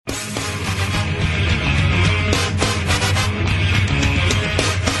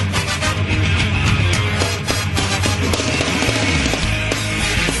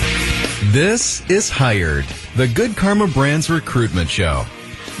This is Hired, the Good Karma Brands recruitment show.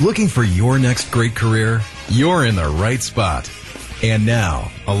 Looking for your next great career? You're in the right spot. And now,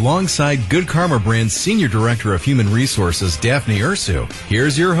 alongside Good Karma Brands Senior Director of Human Resources, Daphne Ursu,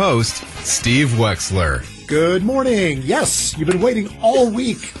 here's your host, Steve Wexler. Good morning. Yes, you've been waiting all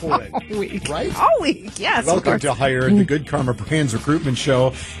week for it. All week. Right? All week, yes. Welcome to Hired, the Good Karma Brands recruitment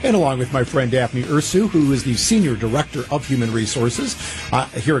show, and along with my friend Daphne Ursu, who is the Senior Director of Human Resources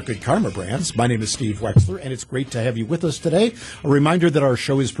here at Good Karma Brands. My name is Steve Wexler, and it's great to have you with us today. A reminder that our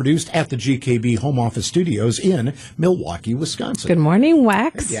show is produced at the GKB Home Office Studios in Milwaukee, Wisconsin. Good morning,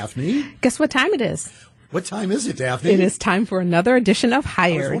 Wex. Hey, Daphne. Guess what time it is? What time is it, Daphne? It is time for another edition of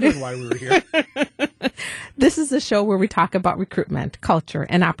Hired. I was wondering why we were here. This is the show where we talk about recruitment, culture,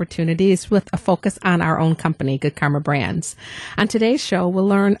 and opportunities with a focus on our own company, Good Karma Brands. On today's show, we'll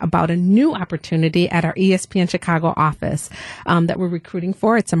learn about a new opportunity at our ESPN Chicago office that we're recruiting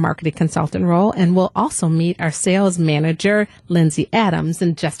for. It's a marketing consultant role, and we'll also meet our sales manager, Lindsay Adams,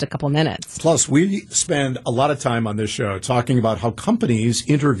 in just a couple minutes. Plus, we spend a lot of time on this show talking about how companies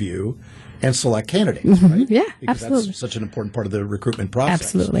interview and select candidates, right? Yeah, because absolutely. That's such an important part of the recruitment process.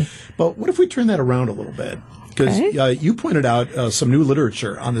 Absolutely. But what if we turn that around a little bit? Because you pointed out some new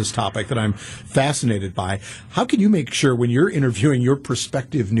literature on this topic that I'm fascinated by. How can you make sure when you're interviewing your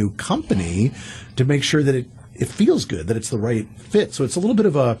prospective new company to make sure that it feels good, that it's the right fit? So it's a little bit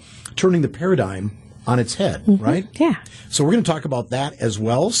of a turning the paradigm on its head, right? Yeah. So we're going to talk about that as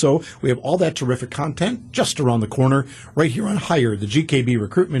well. So we have all that terrific content just around the corner right here on Hired, the GKB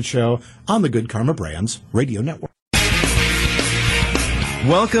recruitment show on the Good Karma Brands radio network.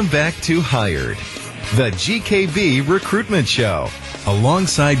 Welcome back to Hired, the GKB recruitment show.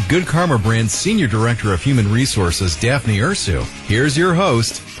 Alongside Good Karma Brands Senior Director of Human Resources, Daphne Ursu, here's your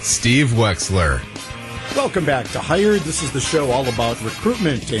host, Steve Wexler. Welcome back to Hired. This is the show all about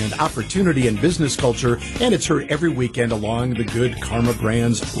recruitment and opportunity and business culture, and it's heard every weekend along the Good Karma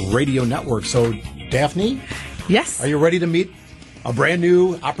Brands radio network. So, Daphne? Yes. Are you ready to meet a brand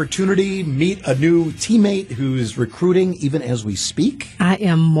new opportunity, meet a new teammate who's recruiting even as we speak? I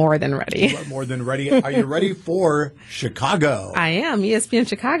am more than ready. You are more than ready. Are you ready for Chicago? I am. ESPN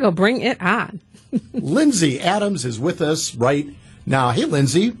Chicago. Bring it on. Lindsay Adams is with us right now. Hey,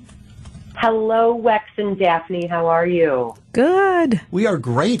 Lindsay. Hello, Wex and Daphne. How are you? Good. We are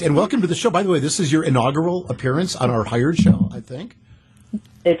great, and welcome to the show. By the way, this is your inaugural appearance on our Hired show, I think.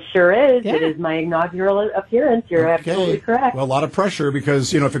 It sure is. Yeah. It is my inaugural appearance. You're absolutely correct. Well, a lot of pressure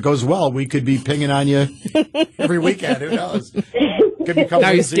because, if it goes well, we could be pinging on you every weekend. Who knows? Could become Now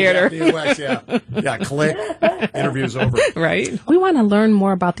you Lindsay, scared her. Daphne, and Wex, yeah, click. Interview's over. Right. We want to learn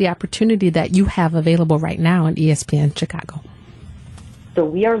more about the opportunity that you have available right now in ESPN Chicago. So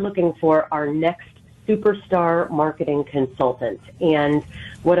we are looking for our next superstar marketing consultant. And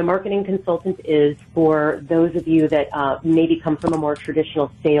what a marketing consultant is, for those of you that maybe come from a more traditional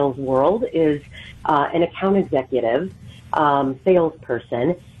sales world, is an account executive,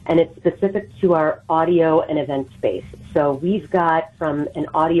 salesperson, and it's specific to our audio and event space. So we've got, from an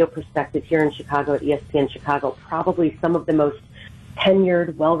audio perspective here in Chicago at ESPN Chicago, probably some of the most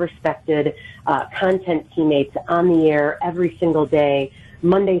tenured, well-respected content teammates on the air every single day,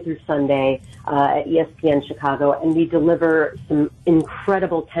 Monday through Sunday at ESPN Chicago, and we deliver some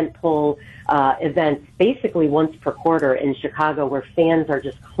incredible tentpole events basically once per quarter in Chicago where fans are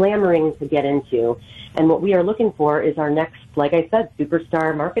just clamoring to get into. And what we are looking for is our next, like I said,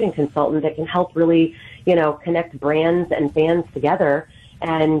 superstar marketing consultant that can help really, connect brands and fans together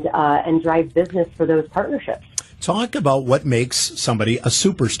and drive business for those partnerships. Talk about what makes somebody a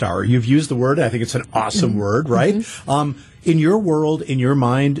superstar. You've used the word. I think it's an awesome word, right? Mm-hmm. In your world, in your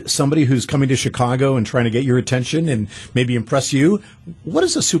mind, somebody who's coming to Chicago and trying to get your attention and maybe impress you, what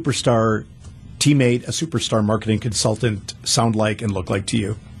does a superstar teammate, a superstar marketing consultant sound like and look like to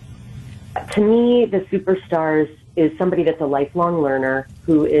you? To me, the superstars is somebody that's a lifelong learner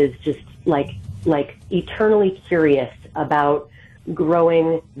who is just like eternally curious about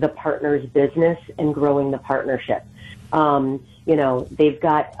growing the partner's business and growing the partnership. They've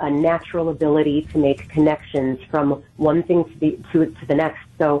got a natural ability to make connections from one thing to the next.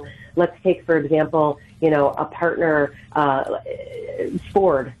 So let's take, for example, a partner,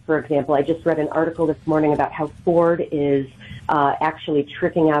 Ford, for example. I just read an article this morning about how Ford is actually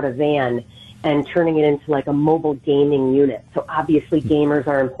tricking out a van and turning it into like a mobile gaming unit. So obviously gamers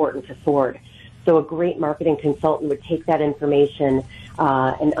are important to Ford. So a great marketing consultant would take that information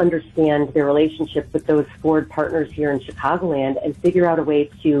and understand their relationship with those Ford partners here in Chicagoland and figure out a way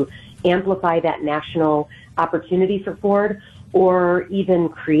to amplify that national opportunity for Ford, or even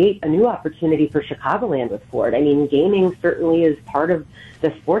create a new opportunity for Chicagoland with Ford. I mean, gaming certainly is part of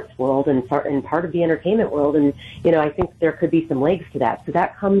the sports world and part of the entertainment world. And, I think there could be some legs to that. So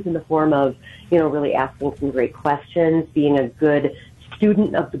that comes in the form of, really asking some great questions, being a good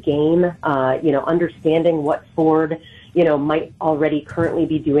student of the game, understanding what Ford, might already currently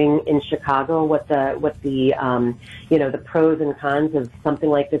be doing in Chicago, what the pros and cons of something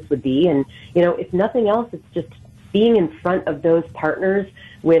like this would be. And, if nothing else, it's just being in front of those partners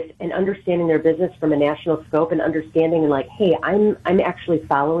with and understanding their business from a national scope and understanding like, hey, I'm actually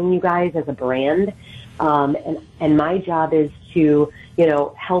following you guys as a brand. And my job is to,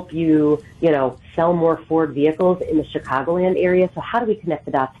 help you, sell more Ford vehicles in the Chicagoland area. So how do we connect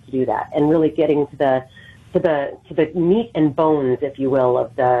the dots to do that? And really getting to the meat and bones, if you will,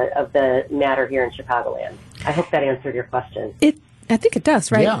 of the matter here in Chicagoland. I hope that answered your question. I think it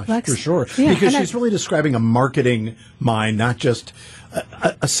does, right, Yeah, Lex? for sure. Yeah, because she's really describing a marketing mind, not just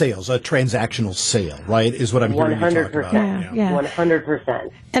a transactional sale, right, is what I'm hearing you talk about. Yeah. 100%.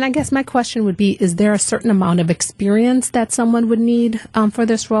 And I guess my question would be, is there a certain amount of experience that someone would need for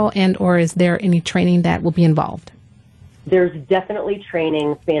this role, or is there any training that will be involved? There's definitely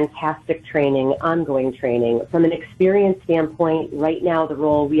training, fantastic training, ongoing training. From an experience standpoint, right now the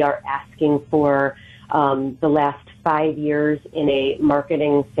role we are asking for the last 5 years in a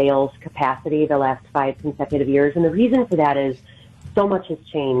marketing sales capacity, the last 5 consecutive years. And the reason for that is so much has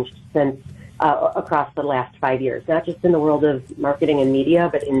changed since across the last 5 years, not just in the world of marketing and media,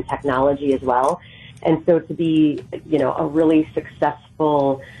 but in technology as well. And so to be, a really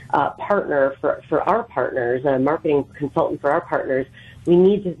successful partner for our partners, a marketing consultant for our partners, we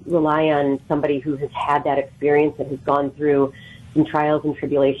need to rely on somebody who has had that experience and has gone through some trials and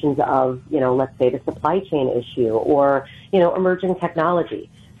tribulations of, let's say the supply chain issue or, emerging technology.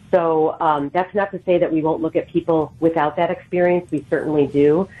 So that's not to say that we won't look at people without that experience. We certainly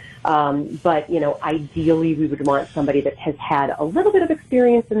do. But, ideally we would want somebody that has had a little bit of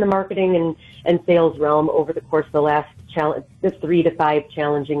experience in the marketing and sales realm over the course of the last 3 to 5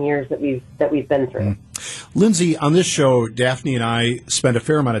 challenging years that we've been through. Lindsay, on this show, Daphne and I spent a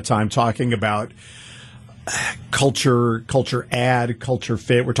fair amount of time talking about culture add, culture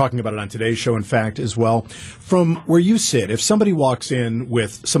fit. We're talking about it on today's show, in fact, as well. From where you sit, if somebody walks in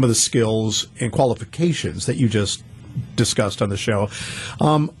with some of the skills and qualifications that you just discussed on the show,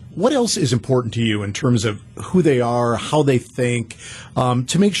 what else is important to you in terms of who they are, how they think,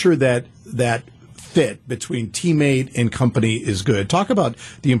 to make sure that that fit between teammate and company is good? Talk about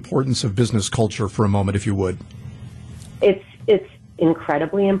the importance of business culture for a moment, if you would. It's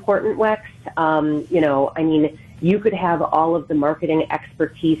incredibly important, Wex. You could have all of the marketing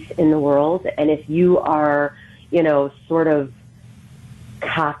expertise in the world, and if you are, sort of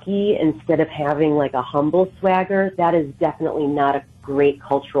cocky instead of having like a humble swagger, that is definitely not a great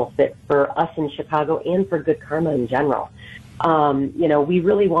cultural fit for us in Chicago and for Good Karma in general. We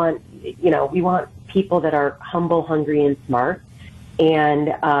really want, we want people that are humble, hungry, and smart. And,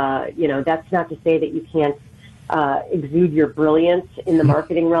 that's not to say that you can't exude your brilliance in the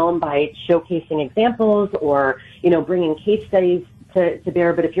marketing realm by showcasing examples or, bringing case studies to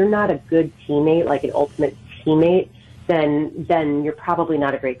bear. But if you're not a good teammate, like an ultimate teammate, then you're probably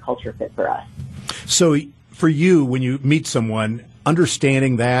not a great culture fit for us. So for you, when you meet someone,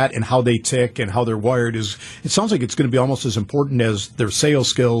 understanding that and how they tick and how they're wired it sounds like it's going to be almost as important as their sales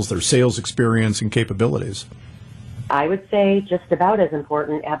skills, their sales experience and capabilities. I would say just about as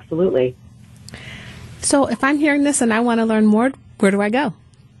important. Absolutely. So if I'm hearing this and I want to learn more, where do I go?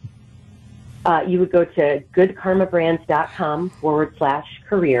 You would go to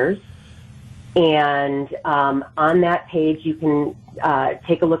goodkarmabrands.com/careers. And on that page, you can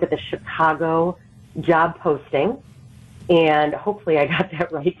take a look at the Chicago job posting. And hopefully I got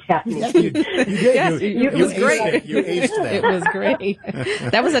that right, Daphne. Yeah, you did. Yes, it was great. You aced that. It was great.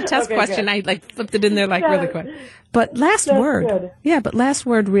 That was a test question. Good. I flipped it in there really quick. But last word. Good. Yeah, but last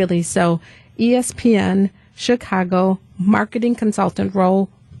word really. So ESPN, Chicago, marketing consultant role.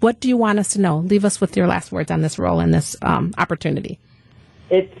 What do you want us to know? Leave us with your last words on this role and this opportunity.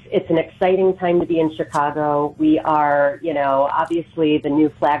 It's an exciting time to be in Chicago. We are, obviously the new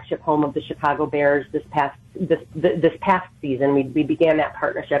flagship home of the Chicago Bears this past season. We began that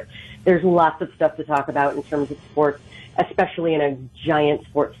partnership. There's lots of stuff to talk about in terms of sports, especially in a giant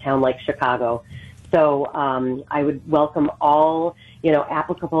sports town like Chicago. So I would welcome all,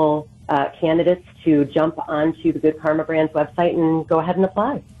 applicable candidates to jump onto the Good Karma Brands website and go ahead and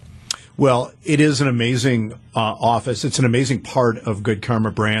apply. Well, it is an amazing office. It's an amazing part of Good Karma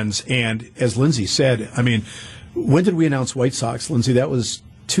Brands. And as Lindsay said, when did we announce White Sox, Lindsay? That was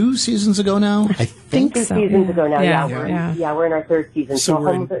 2 seasons ago now? I think 2 so. seasons ago now. Yeah. We're in our 3rd season. So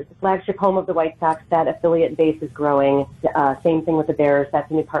the flagship home of the White Sox, that affiliate base is growing. Same thing with the Bears. That's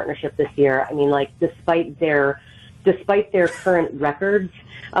a new partnership this year. I mean, like, despite their current records,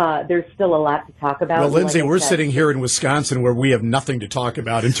 there's still a lot to talk about. Well, Lindsay, like we're sitting here in Wisconsin where we have nothing to talk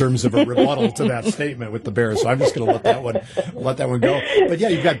about in terms of a rebuttal to that statement with the Bears. So I'm just going to let that one go. But yeah,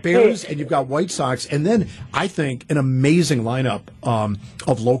 you've got Bears and you've got White Sox, and then I think an amazing lineup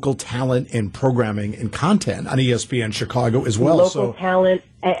of local talent and programming and content on ESPN Chicago as well. Local talent,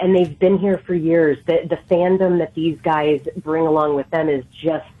 and they've been here for years. The fandom that these guys bring along with them is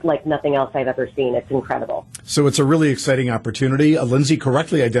just like nothing else I've ever seen. It's incredible. So it's a really exciting opportunity. Lindsay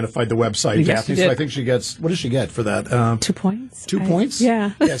correctly identified the website, Yes, Daphne. she did. So I think she gets, what does she get for that? 2 points. 2 points?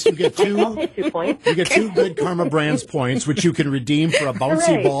 Yeah. Yes, you get 2. I'll take 2 points. You get 2 Good Karma Brands points, which you can redeem for a bouncy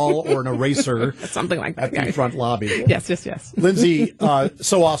Hooray. ball or an eraser Something like that. at the front lobby. Yes. Lindsay,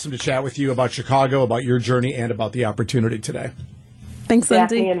 so awesome to chat with you about Chicago, about your journey, and about the opportunity today. Thanks,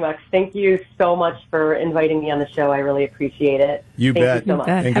 Lindsay. Daphne and Wex, thank you so much for inviting me on the show. I really appreciate it. You Thank bet. you so much.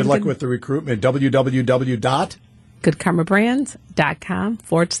 And Have good a luck good- with the recruitment. www.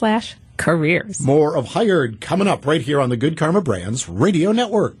 GoodKarmaBrands.com/careers. More of Hired coming up right here on the Good Karma Brands Radio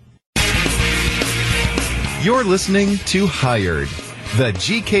Network. You're listening to Hired, the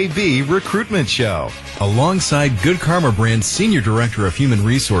GKB Recruitment Show. Alongside Good Karma Brand's Senior Director of Human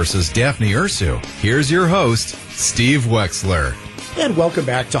Resources, Daphne Ursu, here's your host, Steve Wexler. And welcome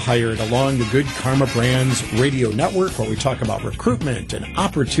back to Hired along the Good Karma Brands Radio Network, where we talk about recruitment and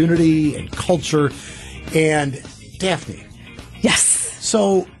opportunity and culture. And Daphne. Yes.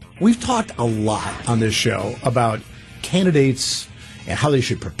 So we've talked a lot on this show about candidates and how they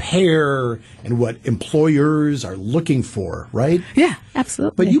should prepare and what employers are looking for, right? Yeah,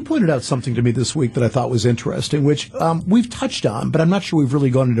 absolutely. But you pointed out something to me this week that I thought was interesting, which we've touched on, but I'm not sure we've really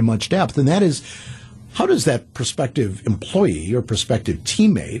gone into much depth, and that is, how does that prospective employee or prospective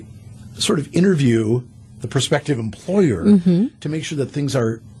teammate sort of interview the prospective employer to make sure that things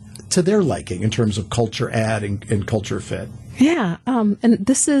are to their liking in terms of culture add and culture fit? Yeah, and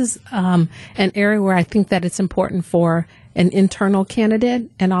this is an area where I think that it's important for an internal candidate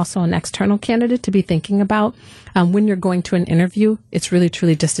and also an external candidate to be thinking about. When you're going to an interview, it's really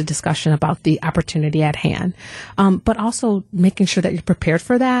truly just a discussion about the opportunity at hand, but also making sure that you're prepared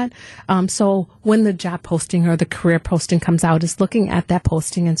for that. So when the job posting or the career posting comes out, is looking at that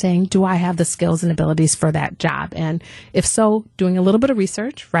posting and saying, do I have the skills and abilities for that job? And if so, doing a little bit of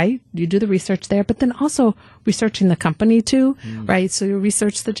research, right? You do the research there, but then also researching the company too, right? So you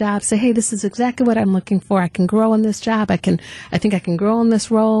research the job, say, hey, this is exactly what I'm looking for. I can grow in this job. I think I can grow in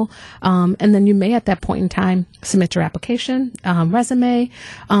this role. And then you may at that point in time submit your application, resume.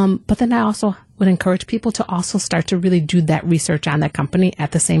 But then I also would encourage people to also start to really do that research on that company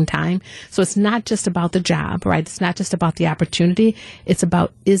at the same time. So it's not just about the job, right? It's not just about the opportunity. It's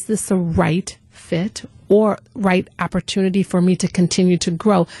about, is this the right fit or right opportunity for me to continue to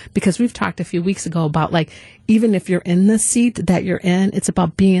grow? Because we've talked a few weeks ago about, like, even if you're in the seat that you're in, it's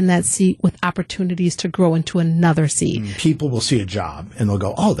about being in that seat with opportunities to grow into another seat. People will see a job and they'll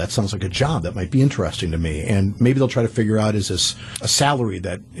go, oh, that sounds like a job that might be interesting to me. And maybe they'll try to figure out, is this a salary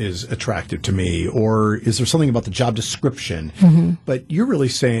that is attractive to me? Or is there something about the job description? But you're really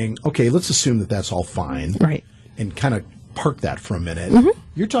saying, okay, let's assume that that's all fine. Right. And kind of park that for a minute.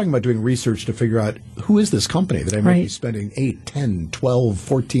 You're talking about doing research to figure out, who is this company that I might be spending 8, 10, 12,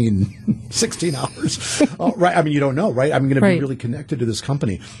 14, 16 hours? Right. I mean, you don't know, right? I'm going to be really connected to this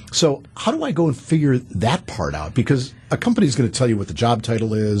company. So how do I go and figure that part out? Because a company is going to tell you what the job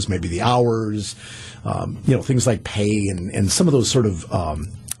title is, maybe the hours, things like pay and some of those sort of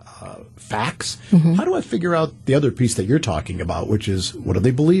facts. How do I figure out the other piece that you're talking about, which is, what do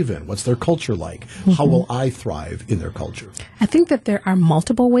they believe in? What's their culture like? How will I thrive in their culture? I think that there are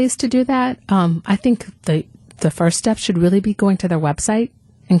multiple ways to do that. I think the first step should really be going to their website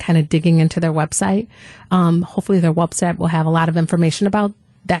and kind of digging into their website. Hopefully their website will have a lot of information about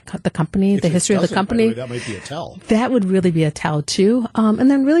the company, the history of the company. That might be a tell. That would really be a tell too.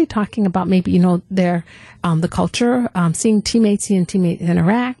 And then really talking about maybe, their, the culture, seeing teammates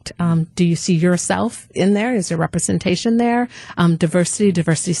interact. Do you see yourself in there? Is there representation there?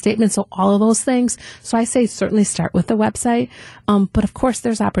 Diversity statements. So all of those things. So I say certainly start with the website. But of course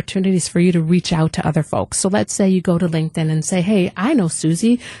there's opportunities for you to reach out to other folks. So let's say you go to LinkedIn and say, hey, I know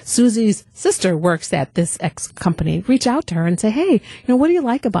Susie. Susie's sister works at this X company. Reach out to her and say, hey, what do you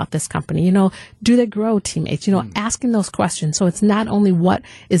like about this company? Do they grow teammates? Asking those questions. So it's not only what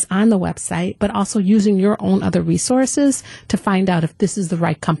is on the website, but also using your own other resources to find out if this is the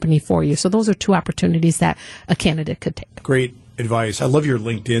right company for you. So those are two opportunities that a candidate could take. Great advice. I love your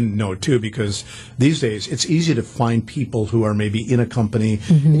LinkedIn note, too, because these days it's easy to find people who are maybe in a company,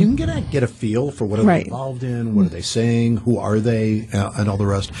 and you can get a feel for what are they involved in, what are they saying, who are they, and all the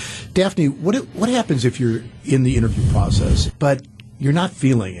rest. Daphne, what happens if you're in the interview process, but you're not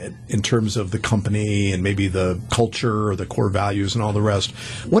feeling it in terms of the company and maybe the culture or the core values and all the rest?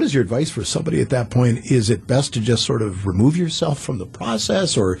 What is your advice for somebody at that point? Is it best to just sort of remove yourself from the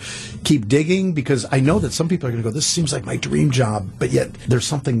process or keep digging? Because I know that some people are going to go, this seems like my dream job, but yet there's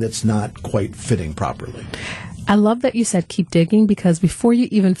something that's not quite fitting properly. I love that you said keep digging, because before you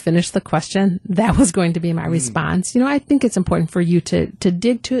even finish the question, that was going to be my response. I think it's important for you to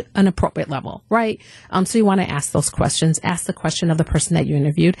dig to an appropriate level, right? So you want to ask those questions. Ask the question of the person that you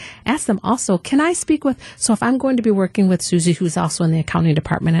interviewed. Ask them also, can I speak with, so if I'm going to be working with Susie, who's also in the accounting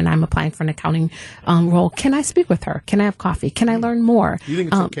department, and I'm applying for an accounting role, can I speak with her? Can I have coffee? Can I learn more? Do you think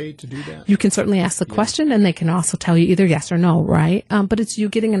it's okay to do that? You can certainly ask the question, and they can also tell you either yes or no, right? But it's you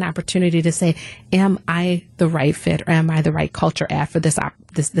getting an opportunity to say, am I the right fit, or am I the right culture add for this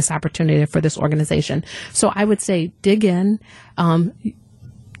opportunity for this organization? So I would say dig in,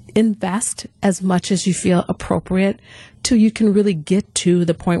 invest as much as you feel appropriate till you can really get to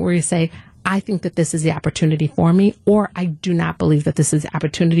the point where you say, I think that this is the opportunity for me, or I do not believe that this is the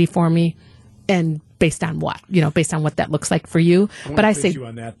opportunity for me. And based on what, based on what that looks like for you. But I say, you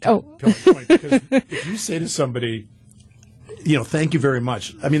on that point, because if you say to somebody, thank you very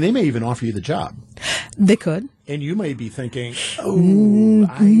much. I mean, they may even offer you the job. They could. And you may be thinking, sit on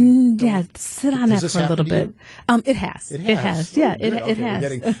that for a little bit. It has. It has. Yeah, it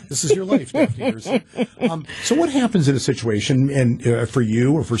has. This is your life, Daphne. So what happens in a situation, and for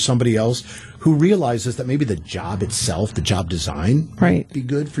you or for somebody else, who realizes that maybe the job itself, the job design, might be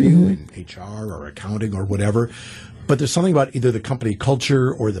good for you in HR or accounting or whatever, but there's something about either the company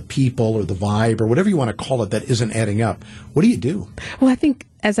culture or the people or the vibe or whatever you want to call it that isn't adding up? What do you do? Well, I think,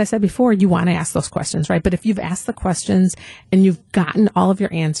 as I said before, you want to ask those questions, right? But if you've asked the questions and you've gotten all of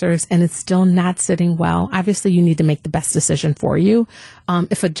your answers and it's still not sitting well, obviously you need to make the best decision for you.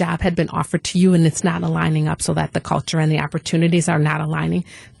 If a job had been offered to you and it's not aligning up so that the culture and the opportunities are not aligning,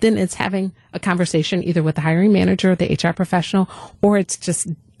 then it's having a conversation either with the hiring manager, the HR professional, or it's just,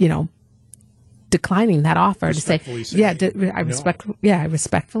 declining that offer to say, I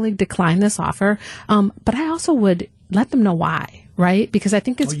respectfully decline this offer. But I also would let them know why, right? Because I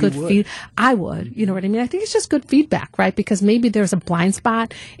think it's good feedback. I would, you know what I mean? I think it's just good feedback, right? Because maybe there's a blind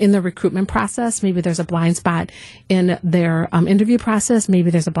spot in the recruitment process. Maybe there's a blind spot in their interview process.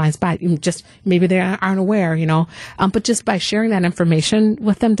 Maybe there's a blind spot. Just maybe they aren't aware, but just by sharing that information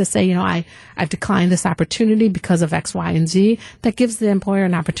with them to say, I've declined this opportunity because of X, Y, and Z, that gives the employer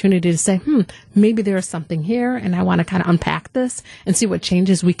an opportunity to say, maybe there is something here and I want to kind of unpack this and see what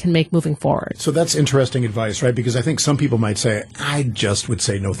changes we can make moving forward. So that's interesting advice, right? Because I think some people might say, I just would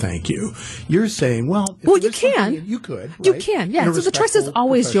say no thank you. You're saying, you can. You could. Right? You can, yeah. So the choice is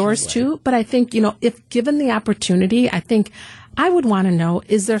always yours too. But I think, if given the opportunity, I think I would want to know,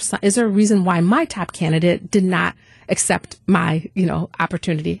 is there a reason why my top candidate did not accept my,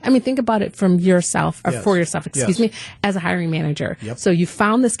 opportunity? I mean, think about it from yourself or for yourself, me, as a hiring manager. Yep. So you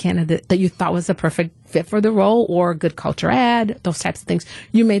found this candidate that you thought was a perfect fit for the role or good culture add, those types of things.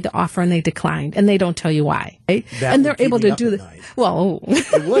 You made the offer and they declined and they don't tell you why. Right? And they're able to do this. Well,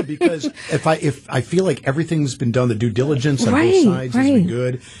 it would, because if I feel like everything's been done, the due diligence on both sides has been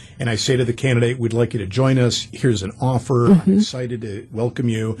good, and I say to the candidate, we'd like you to join us. Here's an offer. I'm excited to welcome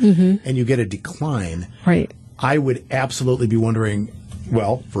you. And you get a decline. Right. I would absolutely be wondering,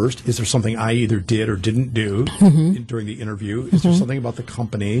 first, is there something I either did or didn't do during the interview? Is there something about the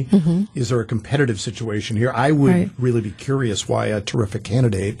company? Is there a competitive situation here? I would really be curious why a terrific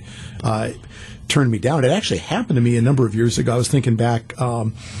candidate turned me down. It actually happened to me a number of years ago. I was thinking back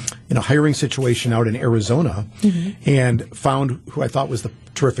in a hiring situation out in Arizona and found who I thought was the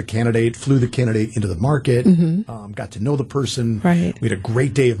terrific candidate, flew the candidate into the market, got to know the person. Right. We had a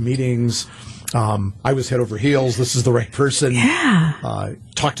great day of meetings. I was head over heels. This is the right person. Yeah.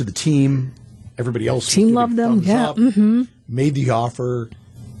 Talked to the team. Everybody else. Team loved them. Yeah. Made the offer.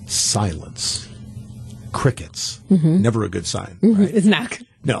 Silence. Crickets. Never a good sign. Right? It's not.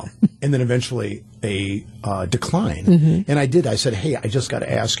 No. And then eventually a decline. And I did. I said, hey, I just got to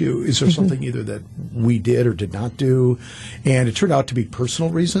ask you, is there something either that we did or did not do? And it turned out to be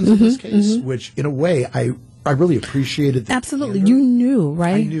personal reasons in this case, which in a way I really appreciated that. Absolutely. candor. You knew,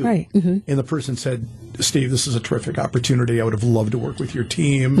 right? I knew. Right. Mm-hmm. And the person said, Steve, this is a terrific opportunity. I would have loved to work with your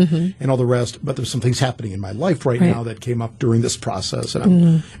team and all the rest, but there's some things happening in my life right now that came up during this process.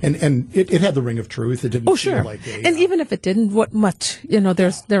 And and it had the ring of truth. It didn't feel like a... And even if it didn't, what much,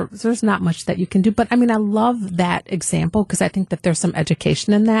 there's not much that you can do. But I mean, I love that example because I think that there's some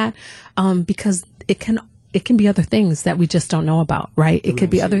education in that because it can be other things that we just don't know about, right? It could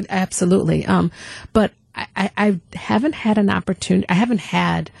be other, absolutely. But I haven't had an opportunity, I haven't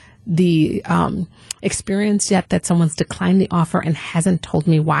had the experience yet that someone's declined the offer and hasn't told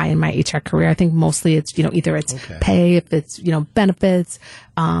me why in my HR career. I think mostly it's, either it's pay, if it's, benefits,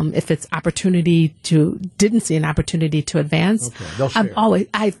 if it's didn't see an opportunity to advance. Okay. They'll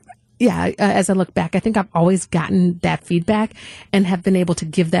share. As I look back, I think I've always gotten that feedback and have been able to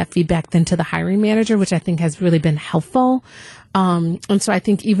give that feedback then to the hiring manager, which I think has really been helpful. And so I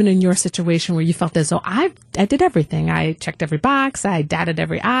think even in your situation where you felt as though I did everything, I checked every box, I dotted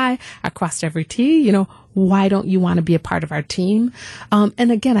every I crossed every T, why don't you want to be a part of our team?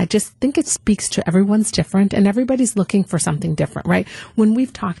 And again, I just think it speaks to everyone's different and everybody's looking for something different, right? When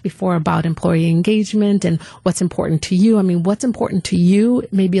we've talked before about employee engagement and what's important to you, I mean, what's important to you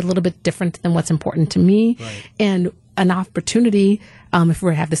may be a little bit different than what's important to me. Right. And an opportunity, if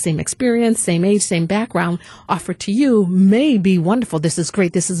we have the same experience, same age, same background, offered to you may be wonderful. This is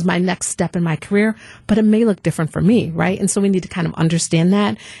great. This is my next step in my career, but it may look different for me, right? And so we need to kind of understand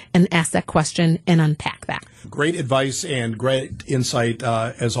that and ask that question and unpack that. Great advice and great insight,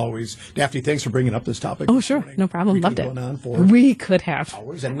 as always. Daphne, thanks for bringing up this topic. Oh, sure. No problem. Loved it. Going on for we could have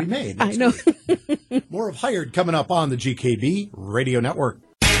hours, and we may. I know. More of Hired coming up on the GKB Radio Network.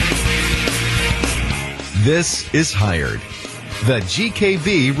 This is Hired, the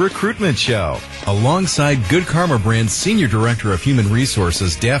GKB Recruitment Show. Alongside Good Karma Brand's Senior Director of Human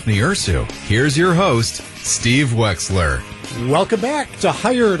Resources, Daphne Ursu, here's your host, Steve Wexler. Welcome back to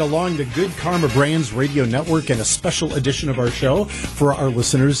Hired along the Good Karma Brands Radio Network and a special edition of our show for our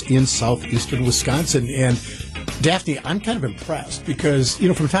listeners in southeastern Wisconsin. And Daphne, I'm kind of impressed because,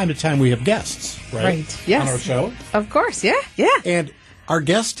 from time to time we have guests, right? Right, yes. On our show. Of course, yeah. And our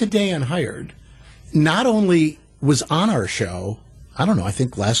guest today on Hired not only was on our show, I don't know, I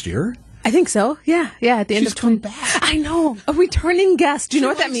think last year. I think so. Yeah. At the end She's of come back. I know. A returning guest. Do you know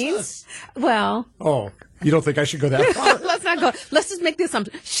what that means? Us. Well. Oh, you don't think I should go that far? Let's not go. Let's just make the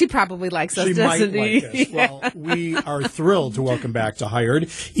assumption. She probably likes us, She doesn't might he? like us. Well, we are thrilled to welcome back to Hired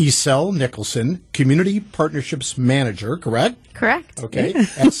Isel Nicholson, Community Partnerships Manager, correct? Correct. Okay.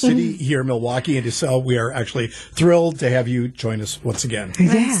 At City Year Milwaukee. And Isel, we are actually thrilled to have you join us once again.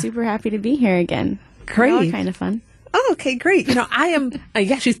 I'm super happy to be here again. Great. All kind of fun. Oh, okay, great. I am,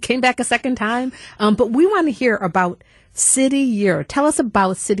 she came back a second time, but we want to hear about City Year. Tell us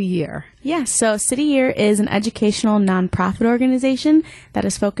about City Year. Yeah, so City Year is an educational nonprofit organization that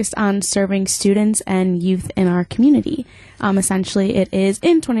is focused on serving students and youth in our community. Essentially, it is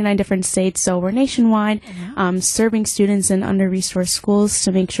in 29 different states, so we're nationwide, serving students in under-resourced schools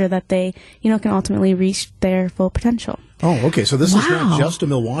to make sure that they, can ultimately reach their full potential. Oh, okay. So this is not just a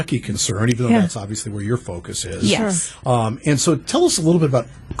Milwaukee concern, even though that's obviously where your focus is. Yes. And so tell us a little bit about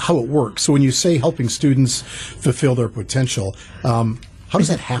how it works. So when you say helping students fulfill their potential, how does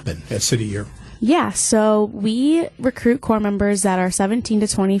that happen at City Year? Yeah, so we recruit core members that are 17 to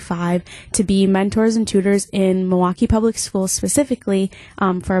 25 to be mentors and tutors in Milwaukee Public Schools specifically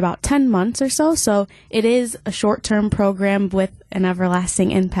for about 10 months or so. So it is a short-term program with an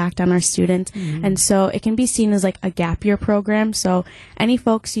everlasting impact on our students. Mm-hmm. And so it can be seen as like a gap year program. So any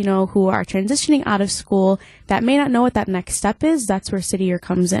folks, who are transitioning out of school that may not know what that next step is, that's where City Year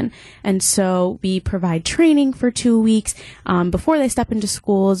comes in. And so we provide training for 2 weeks before they step into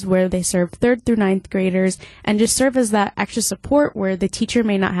schools where they serve 3rd through 9th graders and just serve as that extra support where the teacher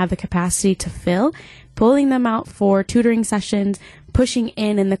may not have the capacity to fill, pulling them out for tutoring sessions, pushing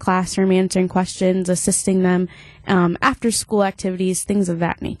in the classroom, answering questions, assisting them after school activities, things of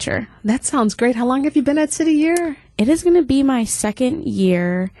that nature. That sounds great. How long have you been at City Year? It is going to be my second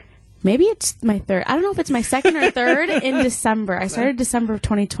year. Maybe it's my third. I don't know if it's my second or third in December. I started December of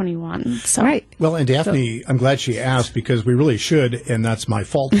 2021. So. Right. Well, and Daphne, I'm glad she asked because we really should, and that's my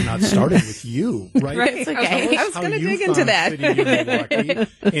fault for not starting with you, right? Right. Okay. I was going to dig into that. City Year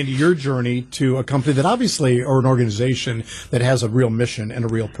Milwaukee and your journey to a company that obviously, or an organization that has a real mission and a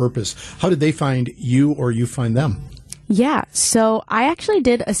real purpose. How did they find you or you find them? Yeah, so I actually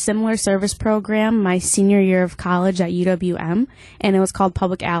did a similar service program my senior year of college at UWM, and it was called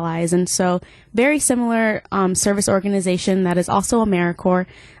Public Allies. And so very similar service organization that is also AmeriCorps.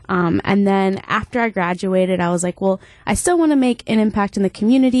 And then after I graduated, I was like, well, I still want to make an impact in the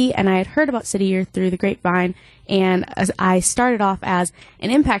community. And I had heard about City Year through the grapevine. And as I started off as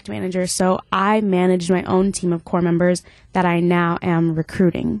an impact manager, so I managed my own team of core members that I now am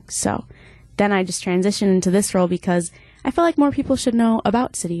recruiting. So then I just transitioned into this role because I feel like more people should know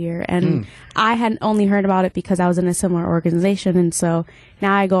about City Year. And I had only heard about it because I was in a similar organization. And so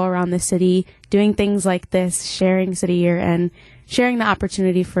now I go around the city doing things like this, sharing City Year and sharing the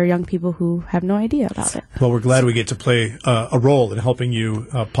opportunity for young people who have no idea about it. Well, we're glad we get to play a role in helping you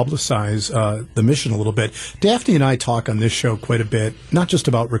publicize the mission a little bit. Daphne and I talk on this show quite a bit, not just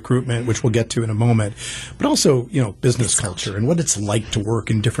about recruitment, which we'll get to in a moment, but also, business culture and what it's like to work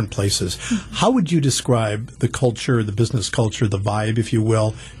in different places. How would you describe the culture, the business culture, the vibe, if you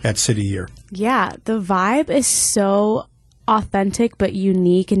will, at City Year? Yeah, the vibe is so authentic but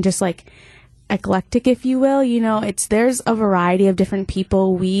unique and just like eclectic, if you will. There's a variety of different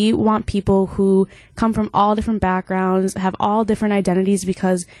people. We want people who come from all different backgrounds, have all different identities,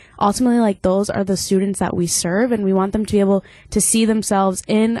 because ultimately, those are the students that we serve, and we want them to be able to see themselves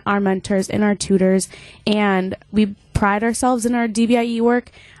in our mentors, in our tutors, and we pride ourselves in our DBIE work,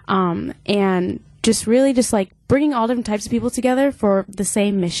 and just really bringing all different types of people together for the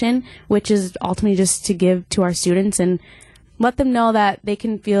same mission, which is ultimately just to give to our students and let them know that they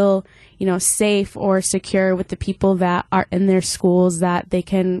can feel safe or secure with the people that are in their schools that they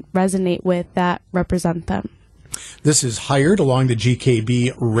can resonate with, that represent them. This is Hired along the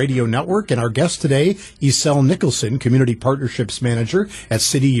GKB radio network, and our guest today, Isel Nicholson, Community Partnerships Manager at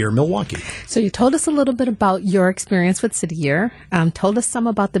City Year Milwaukee. So you told us a little bit about your experience with City Year, told us some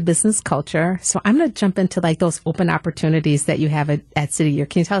about the business culture. So I'm going to jump into those open opportunities that you have at City Year.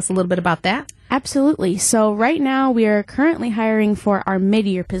 Can you tell us a little bit about that? Absolutely. So right now we are currently hiring for our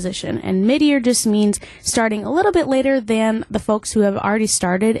mid-year position, and mid-year just means starting a little bit later than the folks who have already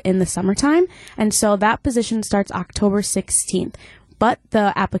started in the summertime. And so that position starts October 16th. But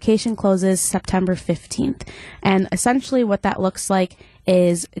the application closes September 15th. And essentially what that looks like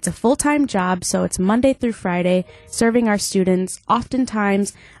is it's a full-time job, so it's Monday through Friday, serving our students.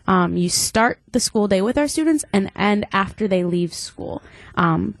 Oftentimes, you start the school day with our students and end after they leave school.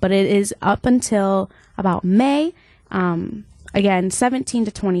 But it is up until about May, again, 17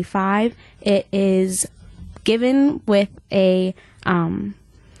 to 25. It is given with a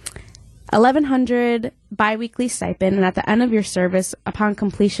 $1,100 biweekly stipend, and at the end of your service, upon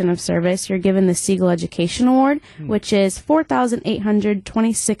completion of service, you're given the Siegel Education Award, which is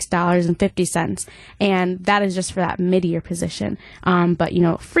 $4,826.50, and that is just for that mid-year position. But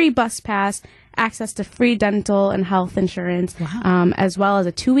free bus pass, access to free dental and health insurance, as well as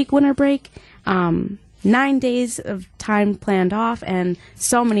a 2-week winter break. 9 days of time planned off, and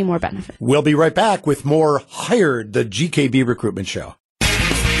so many more benefits. We'll be right back with more Hired, the GKB Recruitment Show.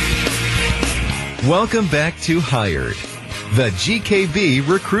 Welcome back to Hired, the GKB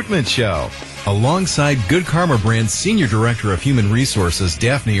Recruitment Show. Alongside Good Karma Brand's Senior Director of Human Resources,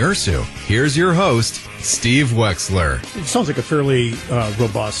 Daphne Ursu, here's your host, Steve Wexler. It sounds like a fairly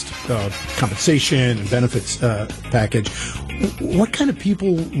robust compensation and benefits package. What kind of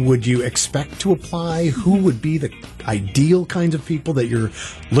people would you expect to apply? Who would be the ideal kinds of people that you're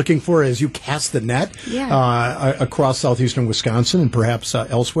looking for as you cast the net across southeastern Wisconsin and perhaps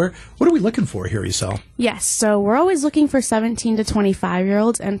elsewhere? What are we looking for here, Isel? Yes, so we're always looking for 17 to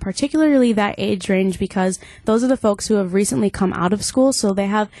 25-year-olds, and particularly that age range because those are the folks who have recently come out of school, so they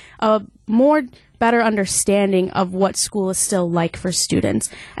have a better understanding of what school is still like for students.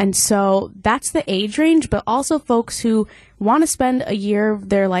 And so that's the age range, but also folks who want to spend a year of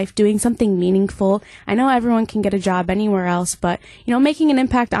their life doing something meaningful. I know everyone can get a job anywhere else, but, making an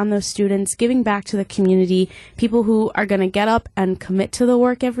impact on those students, giving back to the community, people who are going to get up and commit to the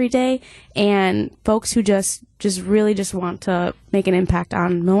work every day, and folks who just really want to make an impact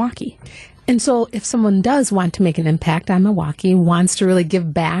on Milwaukee. And so if someone does want to make an impact on Milwaukee, wants to really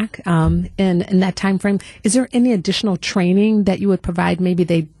give back in that time frame, is there any additional training that you would provide? Maybe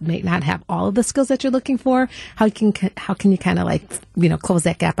they may not have all of the skills that you're looking for. How can you kind of close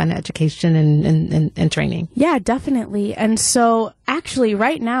that gap on education and training? Yeah, definitely. And so actually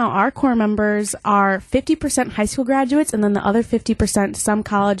right now our core members are 50% high school graduates, and then the other 50% some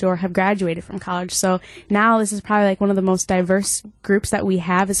college or have graduated from college. So now this is probably one of the most diverse groups that we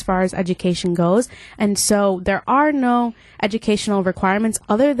have as far as education goes. And so there are no educational requirements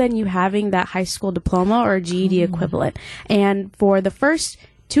other than you having that high school diploma or GED equivalent. And for the first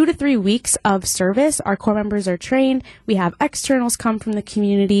 2 to 3 weeks of service. Our core members are trained. We have externals come from the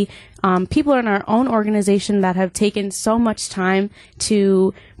community. People in our own organization that have taken so much time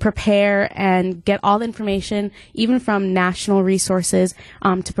to prepare and get all the information, even from national resources,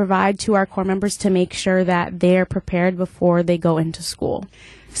 to provide to our core members to make sure that they're prepared before they go into school.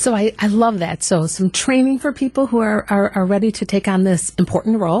 So I love that. So some training for people who are ready to take on this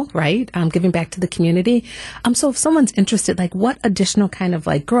important role, right? Giving back to the community. So if someone's interested, like what additional kind of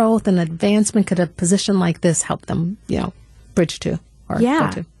like growth and advancement could a position like this help them, bridge to or go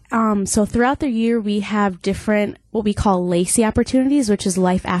to? So throughout the year, we have different, what we call LACY opportunities, which is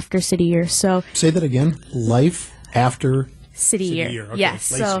life after City Year. So say that again. Life after City Year. Okay.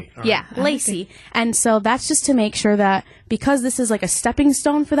 Yes. LACY. So, All yeah, right. LACY. And so that's just to make sure that because this is like a stepping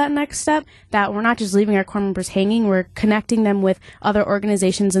stone for that next step, that we're not just leaving our core members hanging, we're connecting them with other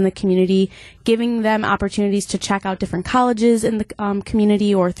organizations in the community, giving them opportunities to check out different colleges in the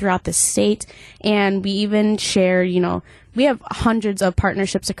community or throughout the state. And we even share, we have hundreds of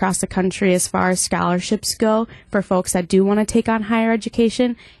partnerships across the country as far as scholarships go for folks that do want to take on higher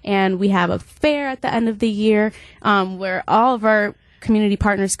education. And we have a fair at the end of the year where all of our community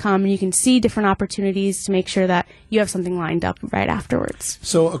partners come and you can see different opportunities to make sure that you have something lined up right afterwards.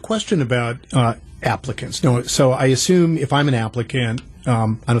 So a question about applicants. No, so I assume if I'm an applicant,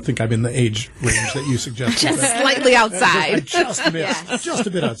 I don't think I'm in the age range that you suggested. Just slightly outside. Just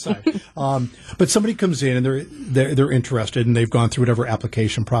a bit outside. But somebody comes in and they're interested and they've gone through whatever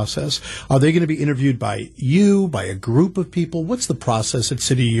application process. Are they going to be interviewed by you, by a group of people? What's the process at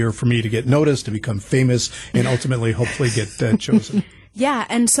City Year for me to get noticed, to become famous, and ultimately hopefully get chosen? Yeah,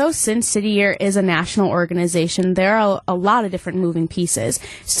 and so since City Year is a national organization, there are a lot of different moving pieces.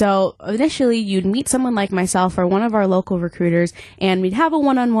 So initially, you'd meet someone like myself or one of our local recruiters, and we'd have a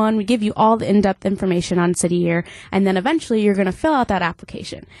one-on-one. We'd give you all the in-depth information on City Year, and then eventually you're going to fill out that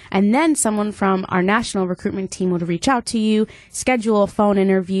application. And then someone from our national recruitment team would reach out to you, schedule a phone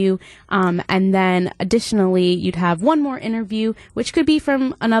interview, and then additionally, you'd have one more interview, which could be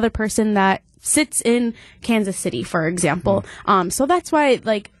from another person that sits in Kansas City, for example. So that's why,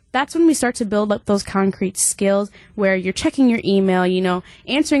 that's when we start to build up those concrete skills where you're checking your email,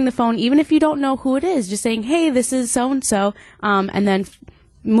 answering the phone, even if you don't know who it is, just saying, hey, this is so-and-so, and then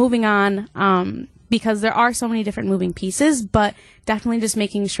moving on, because there are so many different moving pieces, but definitely just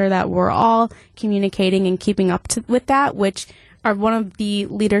making sure that we're all communicating and keeping up with that, which are one of the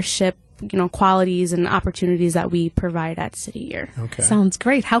leadership qualities and opportunities that we provide at City Year. Okay. Sounds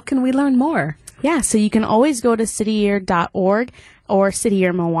great. How can we learn more? Yeah, so you can always go to cityyear.org or City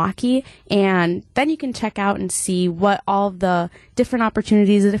Year Milwaukee, and then you can check out and see what all the different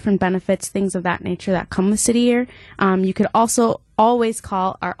opportunities, the different benefits, things of that nature that come with City Year. You could also always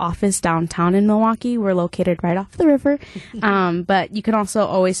call our office downtown in Milwaukee. We're located right off the river, but you can also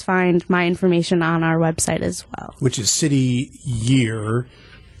always find my information on our website as well. Which is cityyear.org?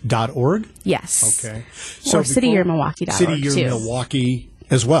 Yes. Okay. Or cityyearmilwaukee.org City Year too. Milwaukee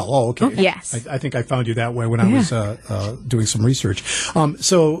as well. Oh, okay. Yes. I think I found you that way when I was doing some research.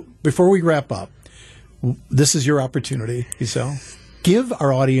 So before we wrap up, this is your opportunity, Giselle. Give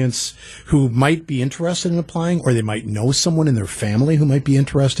our audience who might be interested in applying, or they might know someone in their family who might be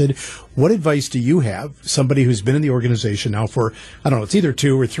interested, what advice do you have? Somebody who's been in the organization now for, I don't know, it's either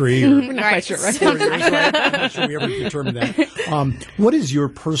 2 or 3 or We're not quite sure, right? 4 years, right? I'm not sure we ever determined that. What is your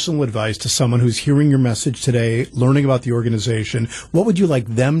personal advice to someone who's hearing your message today, learning about the organization? What would you like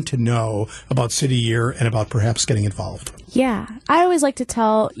them to know about City Year and about perhaps getting involved? Yeah, I always like to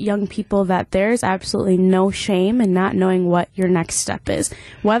tell young people that there's absolutely no shame in not knowing what your next step is.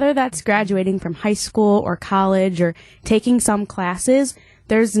 Whether that's graduating from high school or college or taking some classes,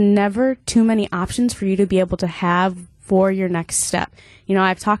 there's never too many options for you to be able to have for your next step.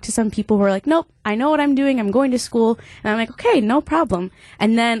 I've talked to some people who are like, nope, I know what I'm doing. I'm going to school. And I'm like, okay, no problem.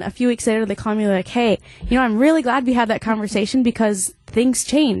 And then a few weeks later, they call me like, hey, I'm really glad we had that conversation because things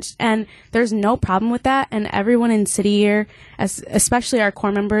changed. And there's no problem with that. And everyone in City Year, especially our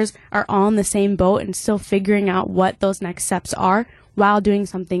core members, are all in the same boat and still figuring out what those next steps are while doing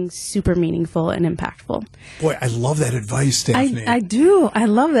something super meaningful and impactful. Boy, I love that advice, Daphne. I do. I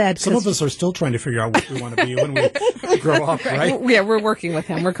love that. Some of us are still trying to figure out what we want to be when we grow up, right? Yeah, we're working with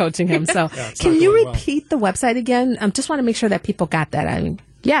him. We're coaching him. So Yeah, can you repeat the website again? Just want to make sure that people got that.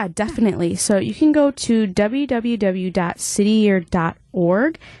 Yeah, definitely. So you can go to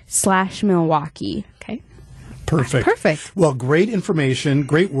www.cityyear.org/Milwaukee. Okay. Perfect. Well, great information,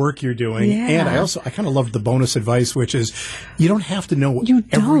 great work you're doing. Yeah. And I kind of loved the bonus advice, which is you don't have to know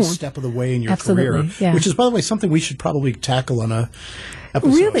every step of the way in your career, which is, by the way, something we should probably tackle on a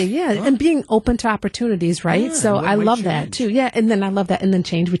episode. Really, yeah. Huh? And being open to opportunities, right? Yeah, so I love that too. Yeah. And then I love that. And then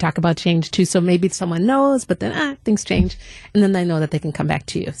change. We talk about change too. So maybe someone knows, but then things change. And then they know that they can come back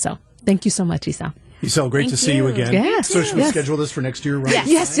to you. So thank you so much, Isel. Isel, great to see you again. Yes. So should we schedule this for next year, right?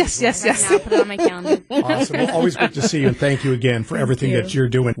 Yes. I'll put it on my calendar. Awesome. Well, always great to see you, and thank you again for everything that you're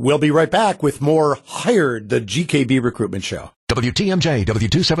doing. We'll be right back with more Hired, the GKB Recruitment Show. WTMJ,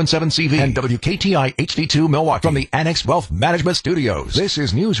 W277CV, and WKTI HD2 Milwaukee from the Annex Wealth Management Studios. This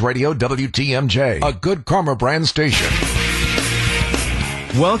is News Radio WTMJ, a Good Karma brand station.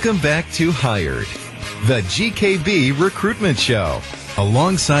 Welcome back to Hired, the GKB Recruitment Show.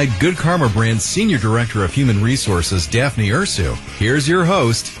 Alongside Good Karma Brand's Senior Director of Human Resources, Daphne Ursu, here's your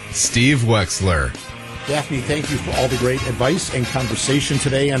host, Steve Wexler. Daphne, thank you for all the great advice and conversation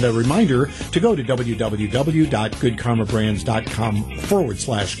today. And a reminder to go to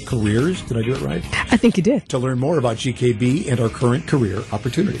www.goodkarmabrands.com/careers. Did I do it right? I think you did. To learn more about GKB and our current career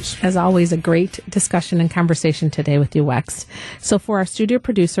opportunities. As always, a great discussion and conversation today with you, Wex. So for our studio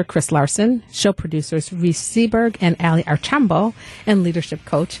producer, Chris Larson, show producers, Reese Seberg and Ali Archambo, and leadership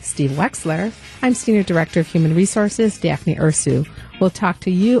coach, Steve Wexler, I'm Senior Director of Human Resources, Daphne Ursu. We'll talk to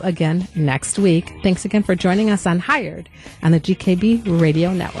you again next week. Thanks again for joining us on Hired on the GKB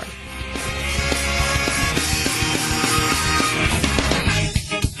Radio Network.